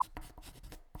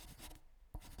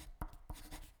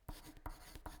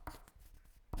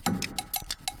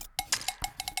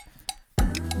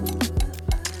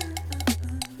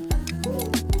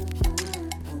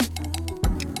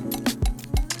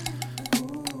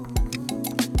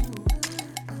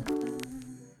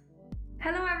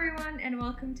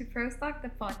welcome to Pro Stock, the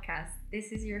podcast.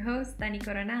 This is your host, Dani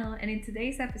Coronel, and in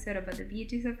today's episode about the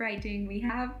beauties of writing, we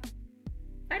have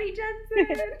Maddie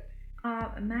Jensen.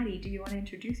 Maddie, do you want to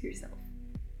introduce yourself?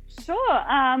 Sure.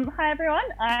 Hi, everyone.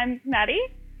 I'm Maddie.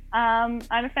 I'm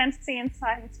a fantasy and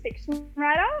science fiction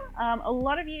writer. A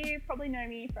lot of you probably know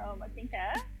me from my pink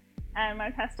hair and my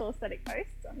pastel aesthetic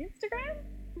posts on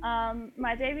Instagram.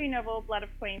 My debut novel, Blood of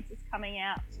Queens, is coming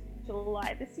out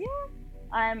July this year.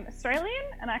 I'm Australian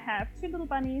and I have two little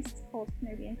bunnies called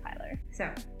Kenobi and Kylo.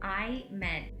 So I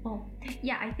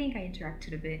think I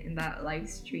interacted a bit in that live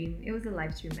stream. It was a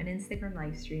live stream, an Instagram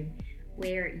live stream,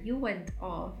 where you went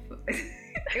off.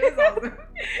 It was awesome.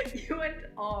 You went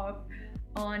off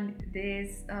on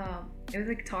this, it was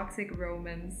like toxic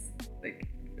romance, like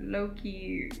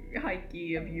low-key,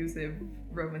 high-key, abusive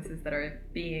romances that are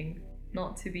being,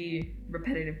 not to be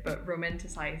repetitive, but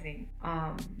romanticizing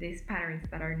these patterns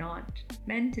that are not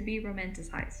meant to be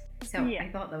romanticized. So yeah. I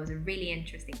thought that was really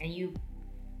interesting, and you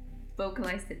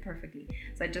vocalized it perfectly.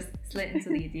 So I just slid into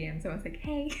the DM. So I was like,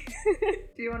 hey,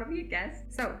 do you want to be a guest?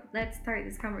 So let's start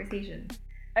this conversation.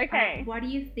 Okay. What do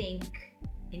you think,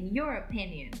 in your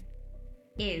opinion,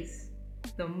 is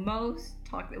the most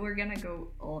toxic, we're gonna go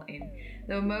all in,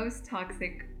 the most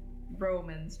toxic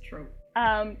romance trope?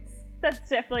 That's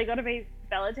definitely got to be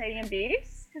validating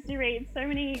abuse, because you read so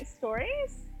many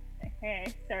stories.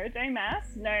 Okay, Sarah J. Maas,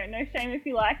 no shame if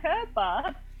you like her,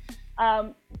 but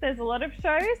there's a lot of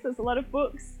shows, there's a lot of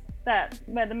books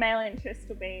where the male interest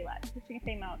will be like pushing a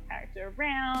female character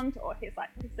around, or he's like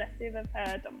possessive of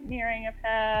her, domineering of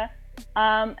her.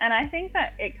 And I think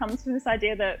that it comes from this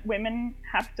idea that women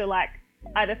have to like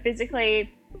either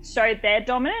physically show they're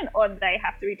dominant or they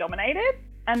have to be dominated.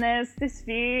 And there's this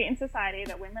view in society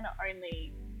that women are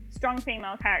only strong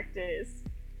female characters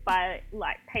by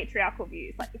like patriarchal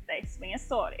views, like if they swing a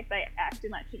sword, if they act in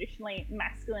like traditionally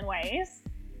masculine ways.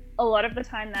 A lot of the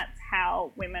time that's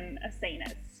how women are seen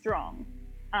as strong.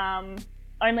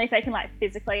 Only if they can like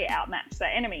physically outmatch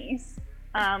their enemies.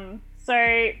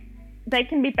 So they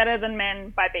can be better than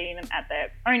men by beating them at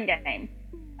their own game.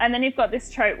 And then you've got this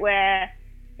trope where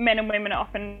men and women are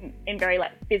often in very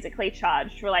like physically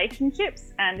charged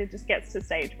relationships, and it just gets to a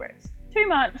stage where it's too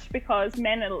much because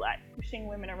men are like pushing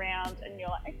women around, and you're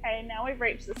like, okay, now we've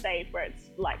reached the stage where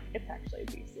it's like it's actually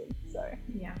abusive. So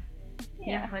yeah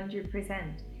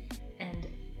 100%, and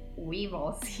we've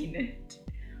all seen it.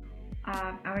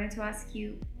 I wanted to ask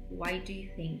you, why do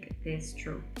you think this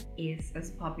trope is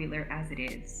as popular as it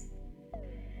is?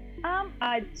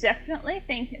 I definitely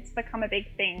think it's become a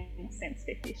big thing since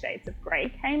 50 Shades of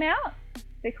Grey came out,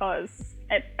 because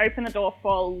it opened the door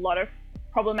for a lot of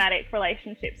problematic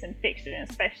relationships in fiction,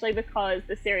 especially because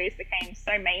the series became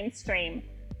so mainstream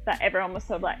that everyone was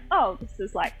sort of like, oh, this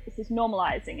is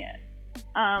normalizing it.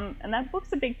 And that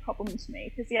book's a big problem to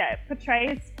me, because it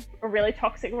portrays a really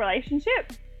toxic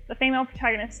relationship. The female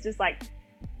protagonist is like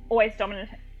always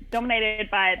dominated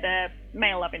by the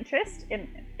male love interest, and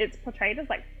it's portrayed as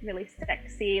like really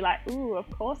sexy, like, ooh, of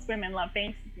course women love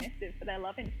being submissive for their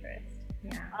love interest.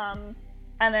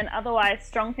 And then otherwise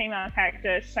strong female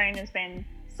characters shown as being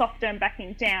softer and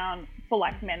backing down for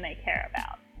like men they care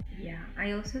about.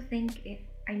 I also think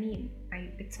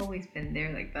it's always been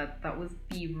there, like that was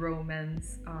the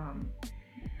romance, how do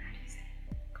you say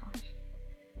it? Gosh,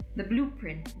 the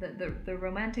blueprint, the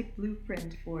romantic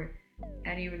blueprint for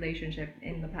any relationship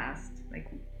in the past, like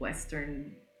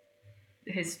Western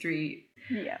history.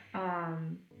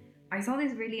 I saw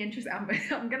this really interesting,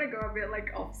 I'm gonna go a bit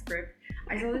like off script.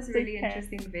 I saw this really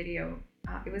interesting video.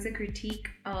 It was a critique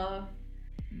of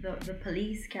the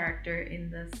police character in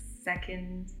the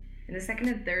second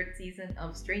and third season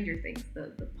of Stranger Things,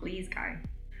 the police guy.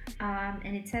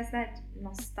 And it says that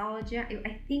nostalgia,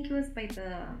 I think it was by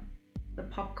the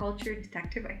pop culture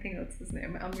detective, I think that's his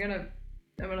name. I'm gonna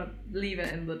leave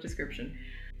it in the description.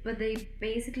 But they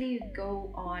basically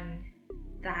go on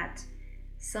that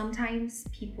sometimes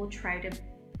people try to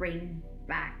bring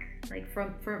back, like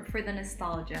for the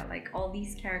nostalgia, like all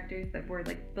these characters that were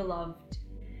like beloved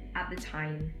at the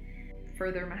time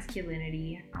for their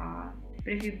masculinity.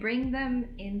 But if you bring them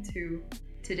into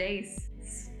today's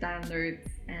standards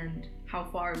and how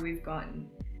far we've gotten,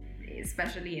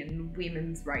 especially in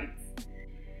women's rights,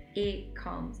 it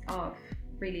comes off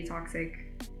really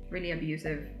toxic, really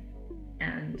abusive,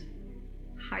 and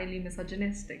highly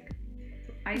misogynistic.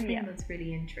 So I think that's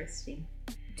really interesting.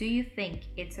 Do you think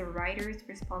it's a writer's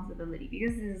responsibility,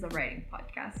 because this is a writing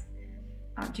podcast,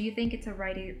 do you think it's a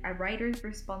writer's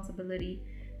responsibility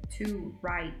to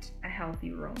write a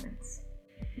healthy romance?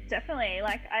 Definitely.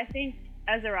 Like, I think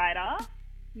as a writer,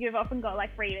 you've often got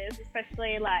like readers,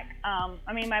 especially like,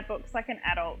 my book's like an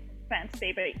adult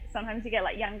fantasy, but sometimes you get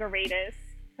like younger readers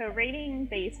who are reading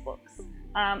these books.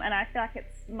 And I feel like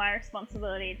it's my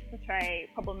responsibility to portray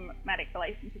problematic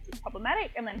relationships as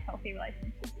problematic and then healthy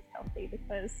relationships as healthy,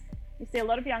 because you see a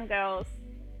lot of young girls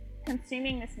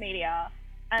consuming this media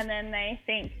and then they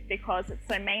think because it's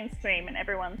so mainstream and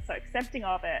everyone's so accepting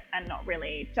of it and not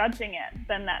really judging it,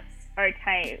 then that's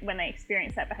okay when they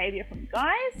experience that behavior from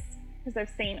guys because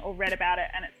they've seen or read about it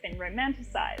and it's been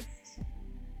romanticized.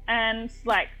 And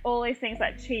like all these things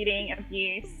like cheating,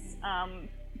 abuse,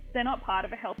 they're not part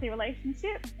of a healthy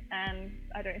relationship, and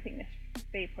I don't think they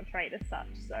should be portrayed as such.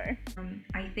 So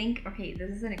I think, okay, this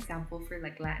is an example for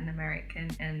like Latin American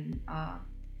and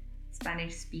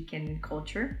Spanish speaking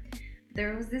culture.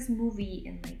 There was this movie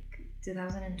in like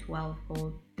 2012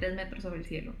 called Tres Metros Sobre el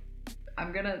Cielo.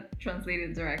 I'm gonna translate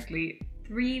it directly: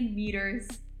 3 meters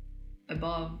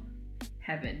above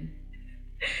heaven.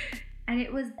 And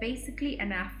it was basically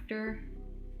an after,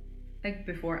 like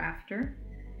before after.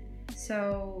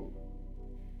 So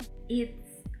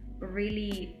it's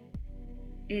really,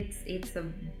 it's a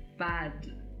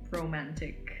bad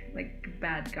romantic, like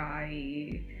bad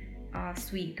guy,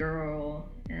 sweet girl,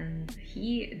 and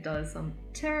he does some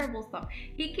terrible stuff.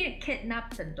 He can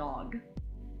kidnap the dog.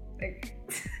 Like,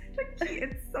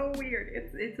 it's so weird.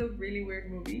 It's a really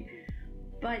weird movie.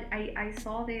 But I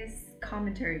saw this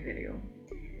commentary video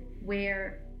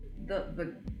where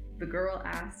the girl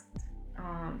asked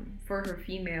for her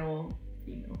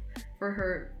for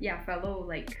her fellow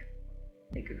like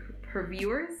her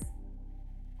viewers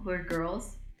who are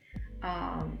girls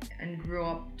and grew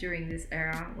up during this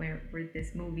era where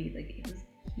this movie, like, it was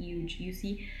huge. You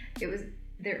see, it was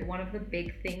there. One of the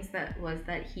big things that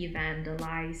he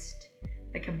vandalized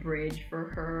like a bridge for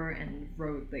her and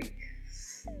wrote like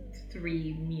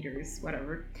 3 meters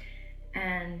whatever,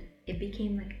 and it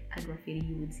became like a graffiti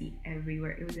you would see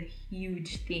everywhere. It was a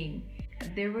huge thing.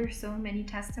 There were so many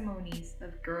testimonies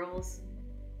of girls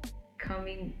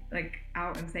coming like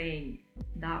out and saying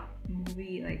that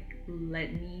movie like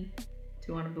led me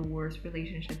to one of the worst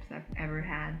relationships I've ever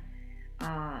had.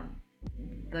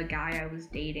 The guy I was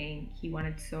dating, he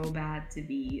wanted so bad to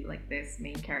be like this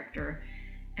main character,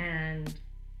 and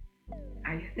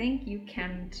I think you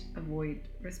can't avoid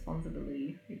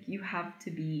responsibility. Like, you have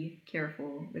to be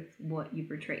careful with what you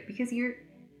portray, because your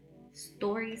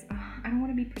stories, I don't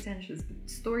want to be pretentious, but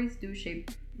stories do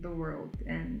shape the world,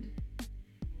 and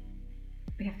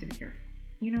we have to be careful,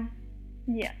 you know?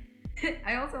 yeah.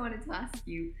 I also wanted to ask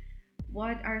you,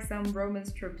 what are some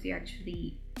romance tropes you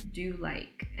actually do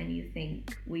like and you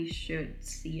think we should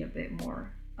see a bit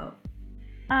more of?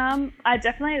 I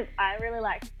really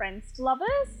like friends to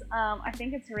lovers. I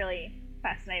think it's really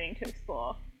fascinating to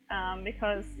explore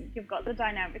because you've got the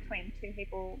dynamic between two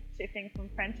people shifting from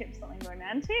friendship to something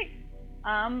romantic.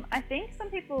 I think some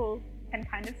people can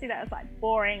kind of see that as like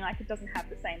boring, like it doesn't have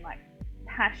the same like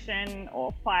passion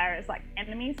or fire as like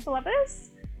enemies to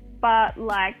lovers. But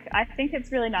like, I think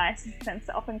it's really nice in the sense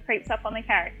it often creeps up on the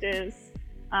characters.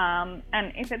 And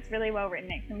if it's really well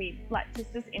written, it can be like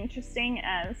just as interesting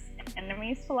as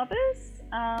enemies to lovers.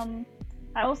 I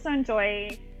also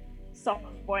enjoy soft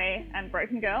boy and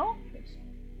broken girl, which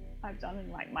I've done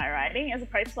in like my writing, as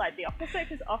opposed to like the opposite,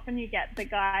 because often you get the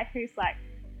guy who's like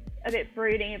a bit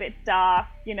brooding, a bit dark,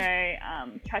 you know,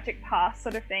 tragic past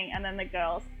sort of thing, and then the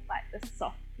girl's like the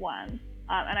soft one.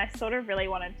 And I sort of really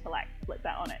wanted to like flip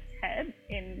that on its head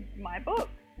in my book.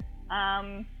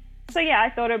 So yeah, I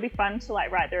thought it would be fun to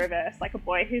like write the reverse, like a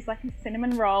boy who's like a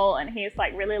cinnamon roll and he's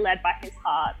like really led by his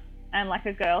heart, and like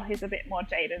a girl who's a bit more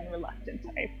jaded and reluctant to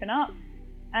open up.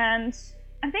 And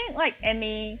I think like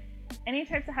any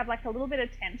tropes that have like a little bit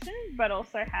of tension, but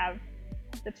also have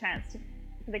the chance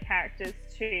for the characters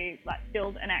to like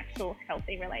build an actual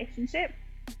healthy relationship.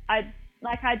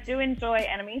 I do enjoy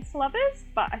enemies to lovers,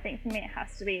 but I think for me it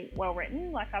has to be well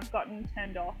written. Like, I've gotten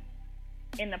turned off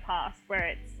in the past where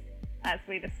it's, as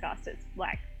we discussed, it's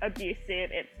like abusive,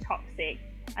 it's toxic.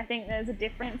 I think there's a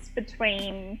difference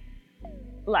between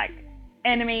like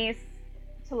enemies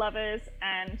to lovers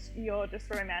and you're just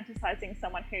romanticizing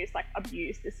someone who's like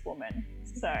abused this woman.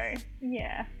 So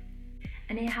yeah.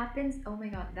 And it happens, oh my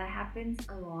god, that happens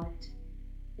a lot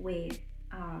with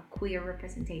queer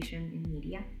representation in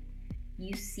media.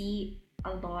 You see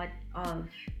a lot of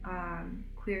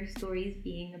queer stories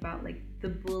being about like the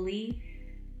bully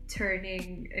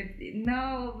turning,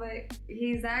 no, but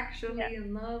he's actually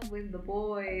in love with the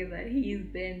boy that he's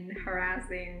been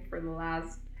harassing for the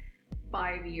last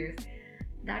 5 years.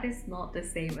 That is not the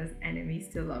same as enemies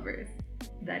to lovers.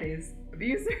 That is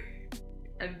abuser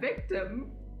and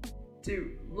victim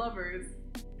to lovers,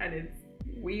 and it's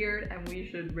weird, and we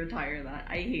should retire that.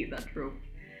 I hate that trope.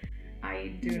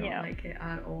 I do not Yeah. like it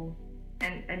at all.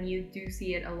 And you do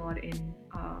see it a lot in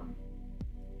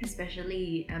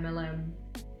especially MLM.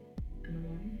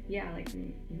 Yeah, like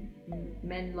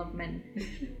men love men.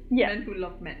 Yeah. Men who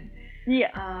love men.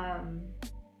 Yeah.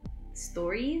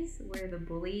 Stories where the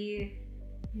bully,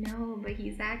 no, but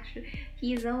he's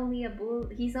only a bull,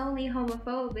 he's only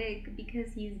homophobic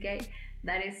because he's gay.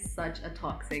 That is such a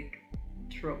toxic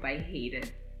trope. I hate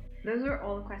it. Those are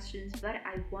all the questions, but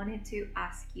I wanted to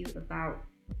ask you about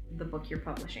the book you're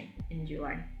publishing in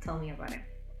July. Tell me about it.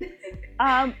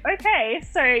 Okay,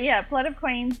 so yeah, Blood of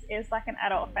Queens is like an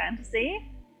adult fantasy.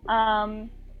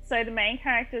 So the main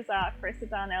characters are Carissa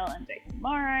Darnell and Jason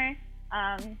Morrow.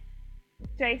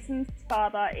 Jason's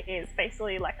father is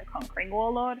basically like a conquering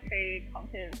warlord who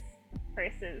conquers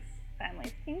Carissa's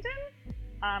family's kingdom.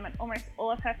 And almost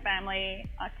all of her family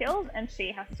are killed, and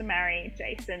she has to marry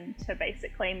Jason to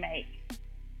basically make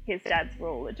his dad's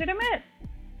rule legitimate.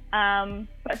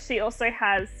 But she also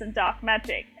has some dark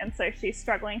magic, and so she's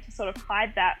struggling to sort of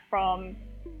hide that from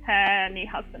her new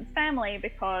husband's family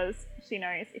because she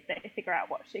knows if they figure out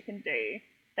what she can do,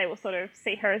 they will sort of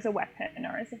see her as a weapon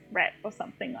or as a threat or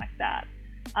something like that.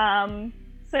 And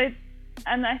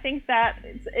I think that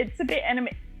it's a bit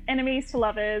enemies to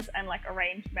lovers and like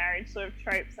arranged marriage sort of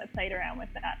tropes. I played around with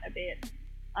that a bit.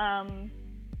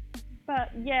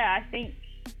 But yeah, I think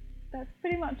that's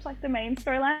pretty much like the main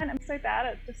storyline. I'm so bad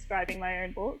at describing my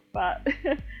own book, but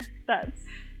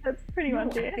that's pretty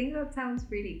much it. I think that sounds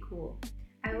pretty cool.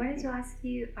 I wanted to ask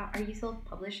you, are you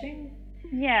self-publishing?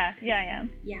 Yeah, I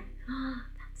am. Yeah.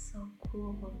 That's so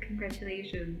cool.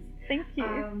 Congratulations. Thank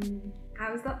you.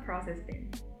 How's that process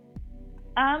been?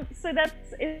 So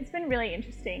it's been really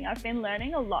interesting. I've been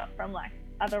learning a lot from like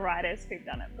other writers who've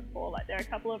done it before. Like there are a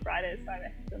couple of writers who I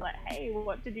messaged and like, hey,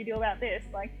 what did you do about this?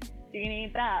 Like, do you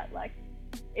need that? Like,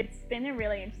 it's been a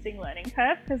really interesting learning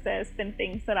curve because there's been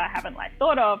things that I haven't like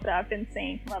thought of that I've been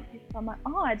seeing from other people. I'm like,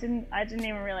 oh, I didn't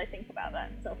even really think about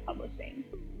that in self-publishing.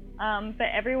 But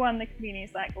everyone in the community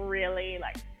is like really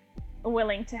like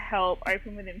willing to help,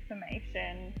 open with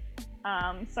information.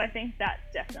 So I think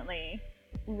that definitely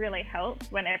really helps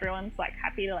when everyone's like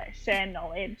happy to like share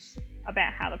knowledge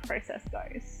about how the process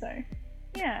goes. So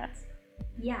yeah.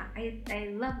 Yeah, I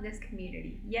love this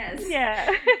community. Yes.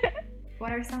 Yeah.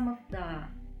 What are some of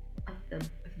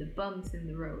the bumps in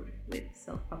the road with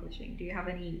self-publishing? Do you have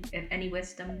any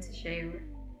wisdom to share?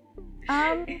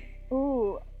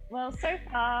 Well, so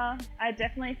far I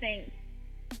definitely think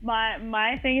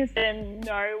my thing has been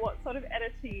know what sort of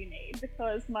editor you need,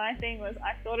 because my thing was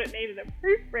I thought it needed a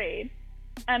proofread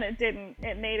and it didn't.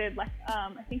 It needed like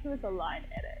I think it was a line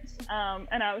edit,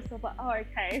 and I was sort of like, oh,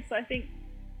 okay. So I think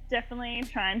definitely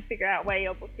try and figure out where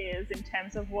your book is in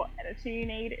terms of what editor you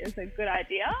need is a good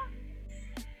idea.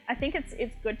 I think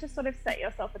it's good to sort of set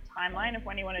yourself a timeline of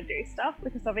when you want to do stuff,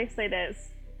 because obviously there's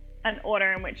an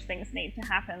order in which things need to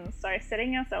happen. So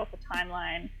setting yourself a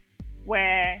timeline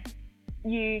where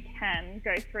you can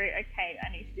go through, okay,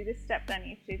 I need to do this step, then I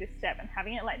need to do this step, and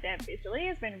having it like there visually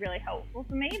has been really helpful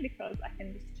for me, because I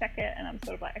can just check it and I'm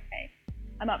sort of like, okay,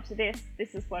 I'm up to this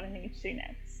is what I need to do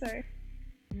next. So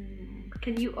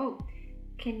do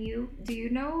you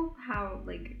know how,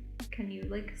 like, can you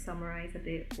like summarize a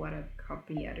bit what a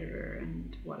copy editor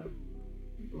and what a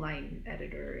line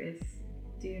editor is?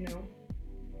 Do you know?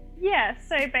 Yeah,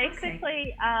 so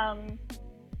basically,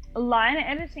 line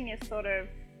editing is sort of,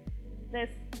 there's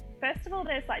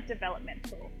like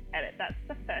developmental edit. That's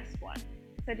the first one.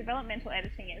 So developmental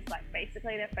editing is like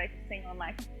basically they're focusing on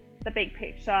like the big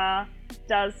picture.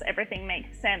 Does everything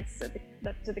make sense?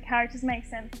 Do the characters make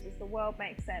sense? Does the world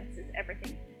make sense? Is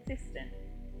everything consistent?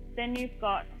 Then you've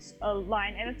got a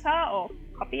line editor or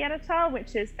copy editor,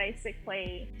 which is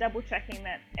basically double checking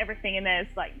that everything in there is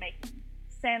like making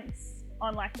sense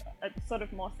on like a sort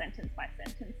of more sentence by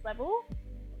sentence level.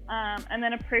 And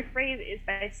then a proofread is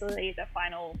basically the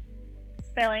final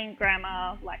spelling,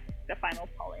 grammar, like the final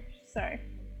polish. So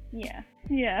yeah.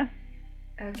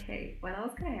 Okay, what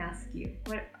else can I ask you?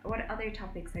 What other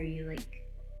topics are you like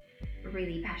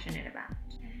really passionate about?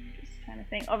 Just trying to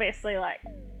think. Obviously, like,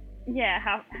 yeah,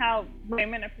 how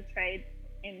women are portrayed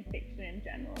in fiction in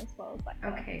general, as well as like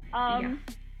okay.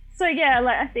 So yeah,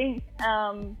 like I think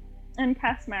and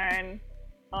Cass Marin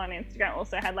on Instagram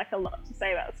also had like a lot to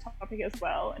say about this topic as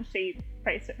well, and she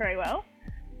praised it very well.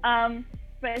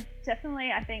 But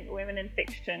definitely I think women in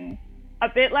fiction, a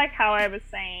bit like how I was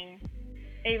saying,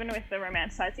 even with the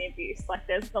romanticizing abuse, like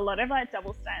there's a lot of like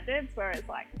double standards, whereas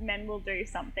like men will do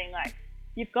something like,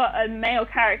 you've got a male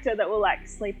character that will like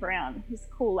sleep around, he's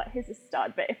cool, like he's a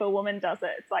stud, but if a woman does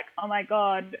it, it's like, oh my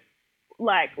god,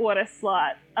 like, what a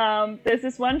slut. There's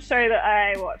this one show that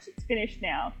I watched, it's finished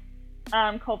now,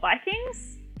 called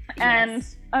Vikings. And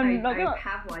Yes, I'm not I gonna...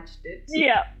 have watched it.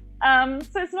 Yeah.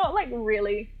 So it's not like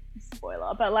really a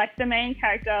spoiler, but like the main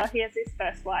character, he has his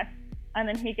first wife, and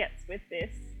then he gets with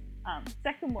this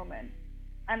second woman.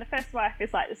 And the first wife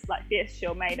is like this like fierce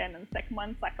shield maiden, and the second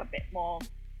one's like a bit more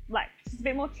like she's a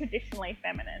bit more traditionally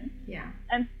feminine. Yeah.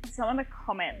 And some of the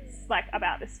comments like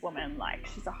about this woman, like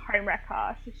she's a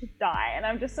homewrecker, she should die. And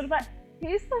I'm just sort of like,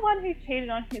 who's the one who cheated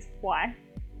on his wife?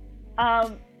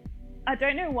 I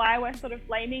don't know why we're sort of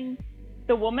blaming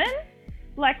the woman.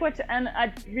 And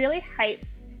I really hate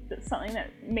that something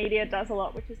that media does a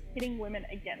lot, which is pitting women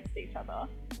against each other.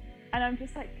 And I'm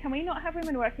just like, can we not have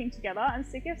women working together? I'm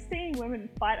sick of seeing women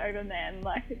fight over men.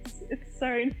 Like, it's so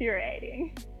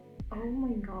infuriating. Oh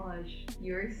my gosh,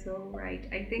 you're so right.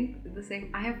 I think the same.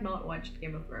 I have not watched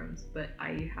Game of Thrones, but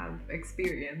I have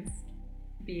experienced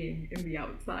being in the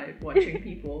outside watching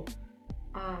people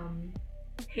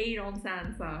hate on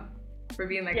Sansa for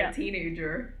being like a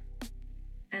teenager,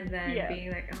 and then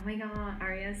being like, oh my god,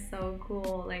 Arya's so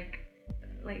cool, like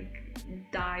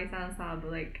die Sansa,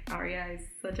 but like Arya is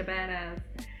such a badass.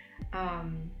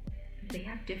 They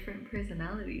have different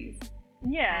personalities.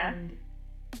 Yeah. And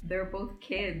they're both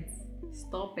kids.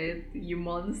 Stop it, you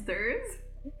monsters.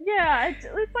 Yeah,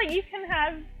 it's like you can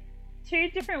have two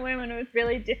different women with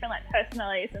really different like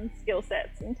personalities and skill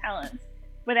sets and talents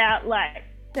without like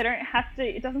you don't have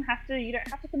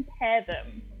to compare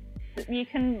them. You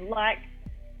can like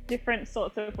different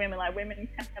sorts of women. Like women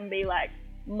can be like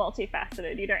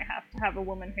multifaceted. You don't have to have a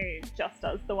woman who just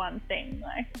does the one thing.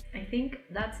 Like, I think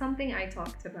that's something I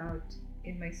talked about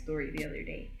in my story the other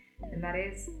day, and that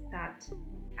is that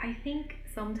I think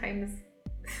sometimes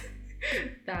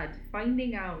that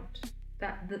finding out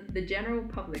that the general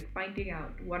public finding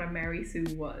out what a Mary Sue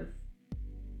was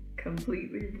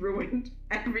completely ruined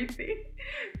everything,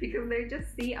 because they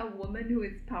just see a woman who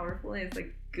is powerful and is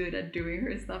like good at doing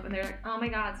her stuff, and they're like, oh my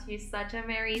god, she's such a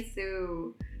Mary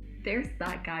Sue. There's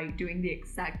that guy doing the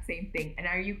exact same thing, and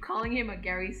are you calling him a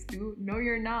Gary Stu? No,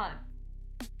 you're not.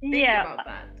 Think about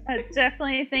that. I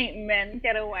definitely think men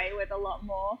get away with a lot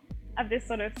more of this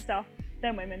sort of stuff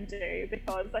than women do,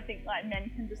 because I think like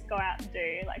men can just go out and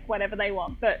do like whatever they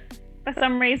want, but for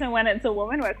some reason when it's a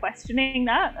woman we're questioning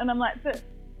that, and I'm like, but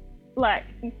like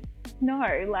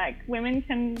no, like women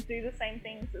can do the same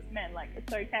things as men, like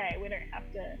it's okay, we don't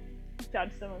have to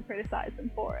judge them and criticize them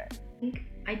for it.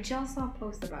 I just saw a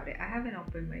post about it. I have it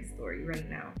up in my story right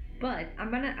now, but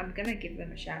I'm gonna give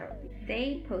them a shout out.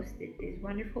 They posted this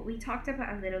wonderful. We talked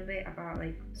about a little bit about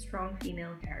like strong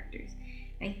female characters.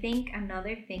 I think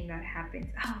another thing that happens.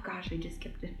 Oh gosh, I just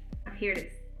skipped it. Here it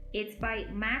is. It's by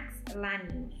Max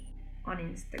Lanius on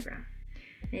Instagram.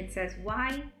 And it says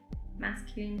why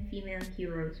masculine female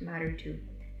heroes matter too.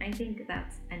 I think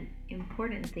that's an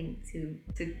important thing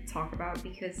to talk about,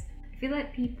 because I feel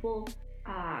like people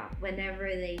whenever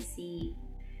they see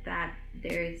that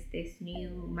there's this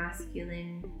new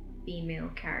masculine female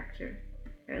character,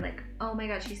 they're like, oh my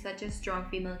god, she's such a strong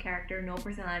female character, no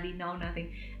personality, no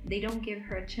nothing. They don't give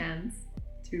her a chance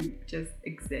to just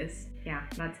exist. Yeah,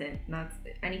 that's it.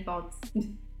 Any thoughts?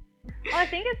 I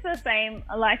think it's the same,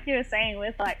 like you were saying,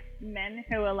 with like men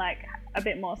who are like a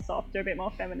bit more soft or a bit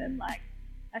more feminine. Like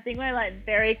I think we're like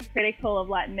very critical of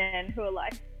like men who are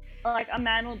like a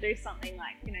man will do something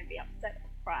like, you know, be upset or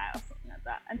cry or something like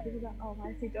that, and people are like, oh, why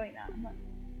is he doing that? I'm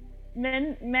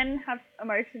like, men have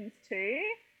emotions too.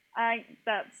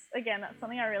 That's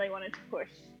something I really wanted to push,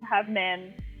 to have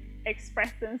men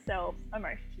express themselves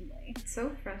emotionally. It's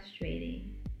so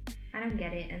frustrating. I don't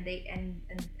get it. And they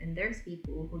and there's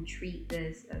people who treat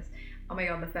this as, oh my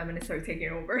god, the feminists are taking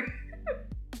over.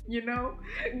 you know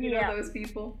those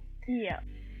people. Yeah.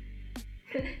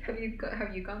 Have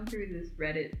you gone through this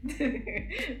Reddit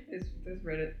this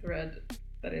Reddit thread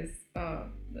that is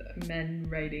men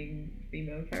writing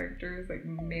female characters, like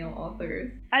male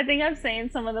authors? I think I've seen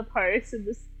some of the posts and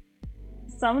just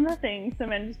some of the things the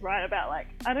men just write about, like,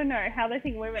 I don't know how they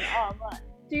think women are. I'm like,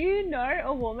 do you know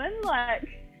a woman? Like,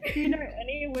 do you know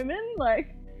any women?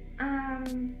 Like,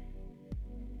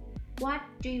 what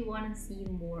do you want to see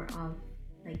more of,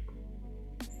 like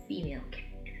female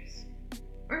characters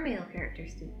or male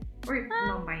characters too, or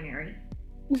non-binary,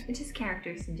 just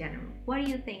characters in general? What do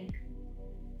you think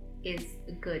is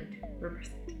a good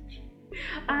representation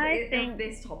of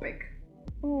this topic?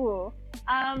 Ooh,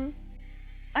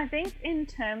 I think in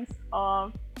terms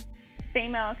of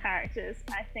female characters,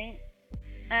 I think,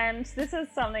 and this is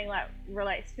something that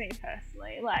relates to me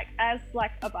personally, like as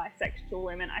like a bisexual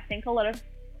woman, I think a lot of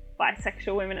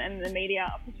bisexual women in the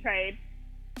media are portrayed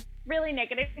really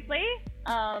negatively.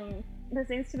 there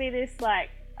seems to be this like,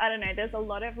 I don't know, there's a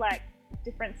lot of like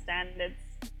different standards,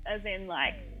 as in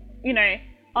like, you know,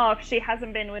 oh, if she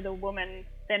hasn't been with a woman,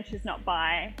 then she's not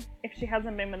bi. If she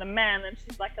hasn't been with a man, then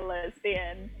she's like a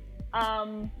lesbian.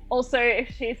 Also, if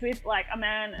she's with like a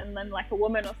man and then like a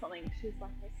woman or something, she's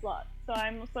like a slut. So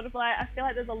I'm sort of like, I feel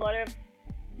like there's a lot of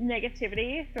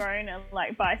negativity thrown at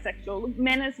like bisexual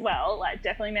men as well, like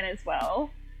definitely men as well.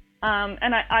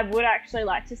 And I would actually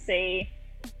like to see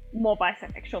more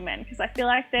bisexual men, because I feel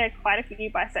like there are quite a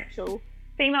few bisexual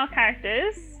female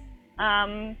characters,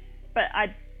 but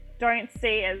I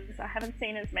haven't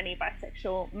seen as many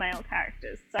bisexual male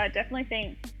characters. So I definitely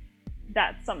think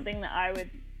that's something that I would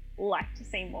like to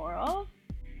see more of.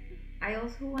 I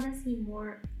also want to see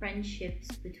more friendships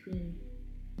between,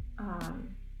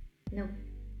 no,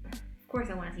 of course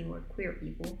I want to see more queer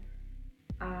people,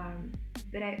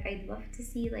 but I'd love to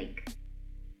see like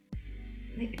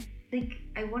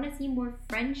I want to see more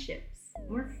friendships,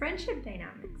 more friendship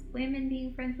dynamics, women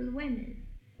being friends with women,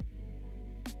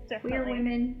 Definitely. queer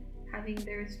women having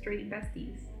their straight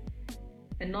besties,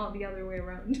 and not the other way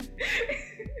around.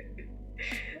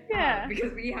 Yeah.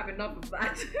 Because we have enough of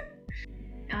that.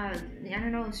 I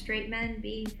don't know, straight men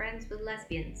being friends with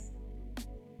lesbians.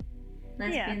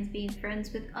 Lesbians being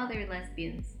friends with other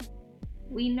lesbians.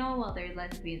 We know other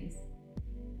lesbians.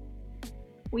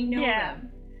 We know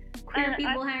them. Queer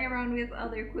people hang around with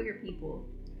other queer people.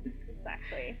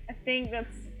 Exactly.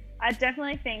 I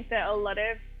definitely think that a lot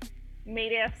of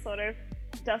media sort of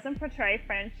doesn't portray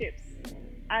friendships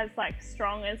as like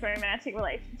strong as romantic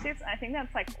relationships. I think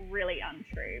that's like really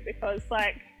untrue, because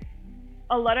like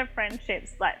a lot of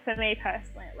friendships, like for me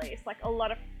personally at least, like a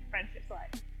lot of friendships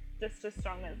like just as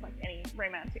strong as like any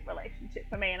romantic relationship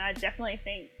for me. And I definitely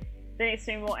think there needs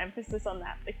to be more emphasis on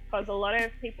that, because a lot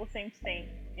of people seem to think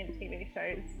in TV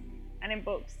shows and in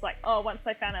books like, oh, once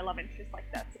they found a love interest, like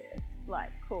that's it, like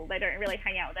cool, they don't really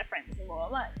hang out with their friends anymore.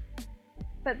 Like,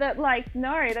 but that, like,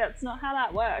 no, that's not how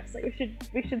that works. Like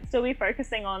we should still be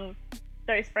focusing on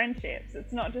those friendships.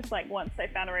 It's not just like once they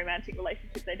found a romantic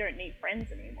relationship, they don't need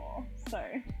friends anymore. So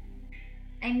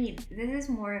I mean, this is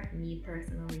more of me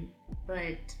personally,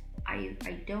 but I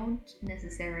don't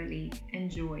necessarily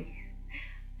enjoy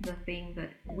the thing that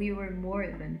we were more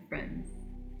than friends.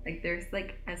 Like there's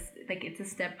like it's a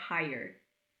step higher.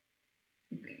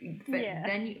 But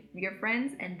then you're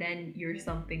friends, and then you're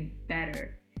something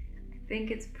better. I think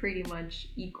it's pretty much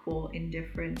equal in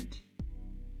different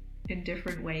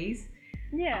ways.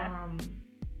 Yeah.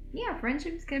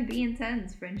 Friendships can be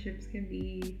intense. Friendships can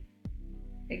be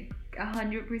like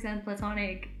 100%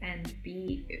 platonic and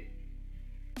be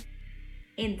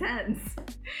intense.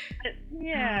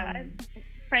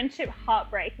 Friendship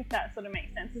heartbreak, if that sort of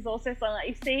makes sense, is also something that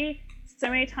you see so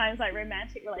many times, like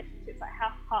romantic relationships, like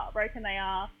how heartbroken they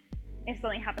are if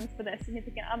something happens to their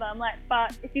significant other. I'm like,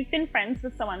 but if you've been friends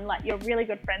with someone, like you're really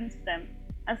good friends with them,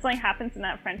 and something happens in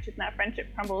that friendship and that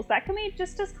friendship crumbles, that can be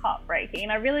just as heartbreaking.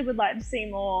 And I really would like to see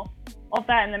more of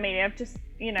that in the media, of just,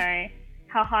 you know,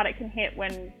 how hard it can hit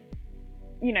when,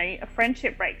 you know, a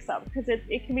friendship breaks up, because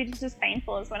it can be just as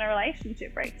painful as when a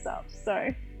relationship breaks up.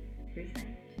 So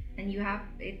and you have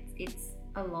it's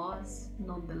a loss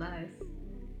nonetheless.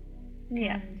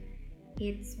 And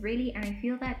it's really, and I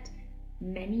feel that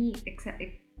many,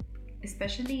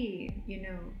 especially, you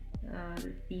know,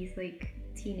 these like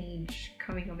teenage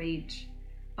coming of age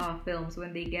films,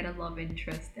 when they get a love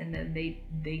interest and then they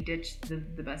ditch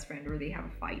the best friend, or they have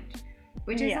a fight,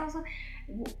 which is also,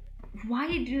 why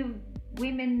do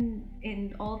women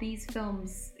in all these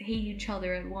films hate each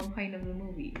other at one point of the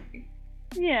movie?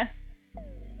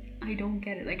 I don't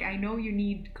get it. Like, I know you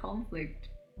need conflict,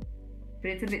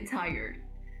 but it's a bit tired.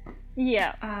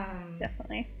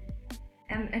 Definitely.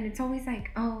 And it's always like,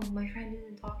 oh, my friend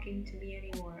isn't talking to me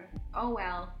anymore. Oh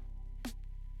well.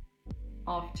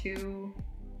 Off to,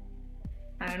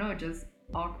 I don't know, just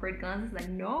awkward glances. Like,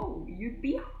 no, you'd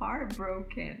be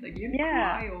heartbroken. Like, you'd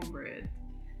cry over it.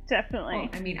 Definitely. Well,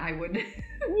 I mean, I would.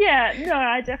 No,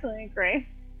 I definitely agree.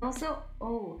 Also,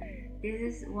 this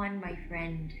is one my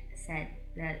friend said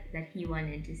that he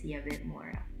wanted to see a bit more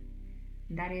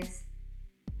of. That is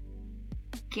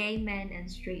gay men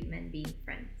and straight men being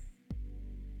friends.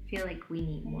 I feel like we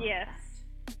need more of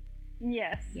that.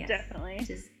 Yes, definitely.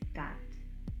 Just that.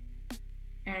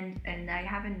 And I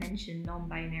haven't mentioned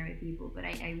non-binary people, but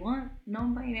I want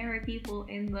non-binary people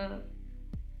in the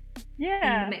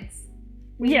mix.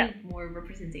 We need more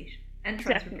representation, and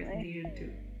trans representation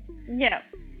too.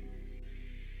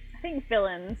 I think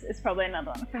villains is probably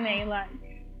another one for me. Like,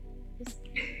 just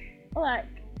like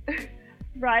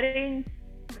writing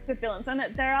for villains, and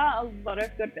there are a lot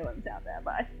of good villains out there,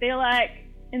 but I feel like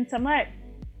in some like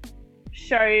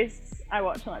shows I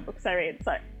watch and like books I read, it's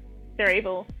like they're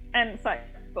evil, and it's like,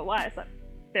 but why? It's like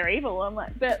they're evil. I'm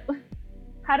like, but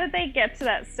how did they get to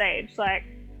that stage? Like,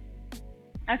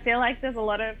 I feel like there's a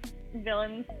lot of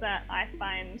villains that I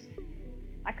find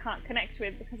I can't connect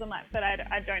with because I'm like, but I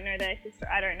don't know their history.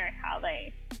 I don't know how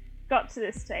they got to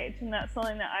this stage, and that's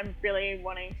something that I'm really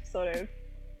wanting to sort of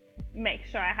make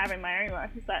sure I have in my own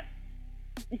work, is that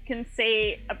you can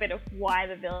see a bit of why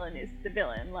the villain is the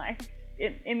villain. Like,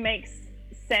 it makes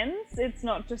sense. It's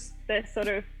not just they sort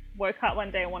of woke up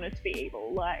one day and wanted to be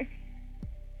evil. Like,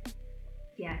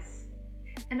 yes.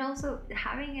 And also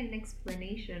having an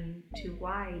explanation to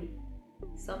why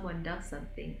someone does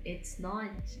something. It's not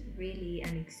really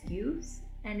an excuse,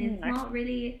 and it's not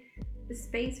really the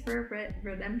space for a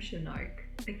redemption arc.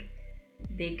 Like,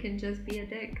 they can just be a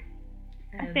dick.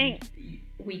 And I think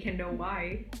we can know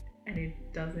why, and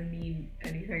it doesn't mean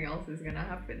anything else is gonna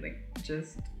happen. Like,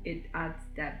 just it adds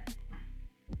depth.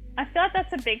 I feel like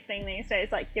that's a big thing these days,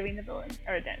 like giving the villain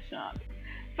a redemption arc.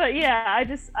 But yeah,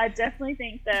 I definitely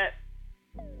think that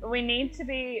we need to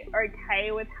be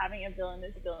okay with having a villain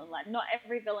as a villain. Like, not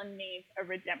every villain needs a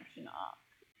redemption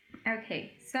arc.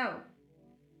 Okay, so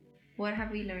what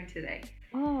have we learned today?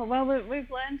 Oh, well, we've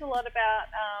learned a lot about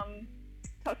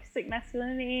toxic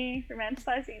masculinity,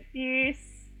 romanticizing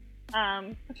abuse,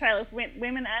 portrayal of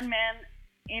women and men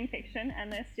in fiction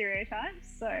and their stereotypes.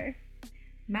 So,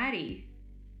 Maddie,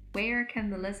 where can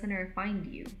the listener find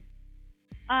you?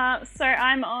 So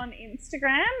I'm on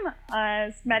Instagram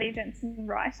as Maddie Jensen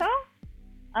Writer.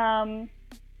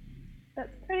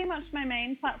 That's pretty much my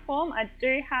main platform. I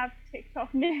do have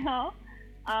TikTok now.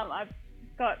 I've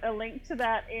got a link to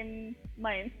that in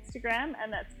my Instagram,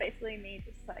 and that's basically me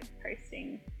just like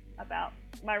posting about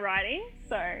my writing.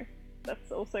 So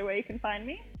that's also where you can find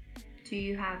me. Do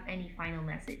you have any final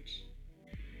message?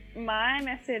 My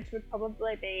message would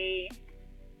probably be,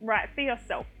 write for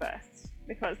yourself first,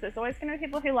 because there's always going to be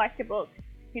people who like your book,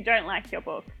 who don't like your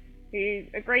book, who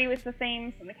agree with the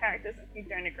themes and the characters, and who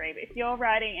don't agree. But if you're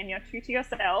writing and you're true to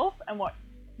yourself and what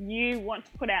you want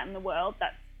to put out in the world,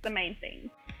 that's the main thing.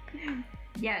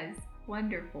 Yes,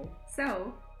 wonderful.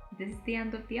 So, this is the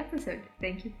end of the episode.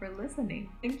 Thank you for listening.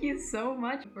 Thank you so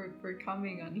much for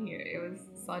coming on here. It was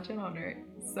such an honor.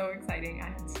 So exciting. I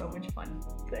had so much fun.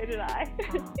 So did I.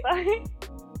 Bye.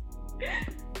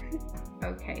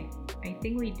 Okay, I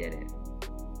think we did it.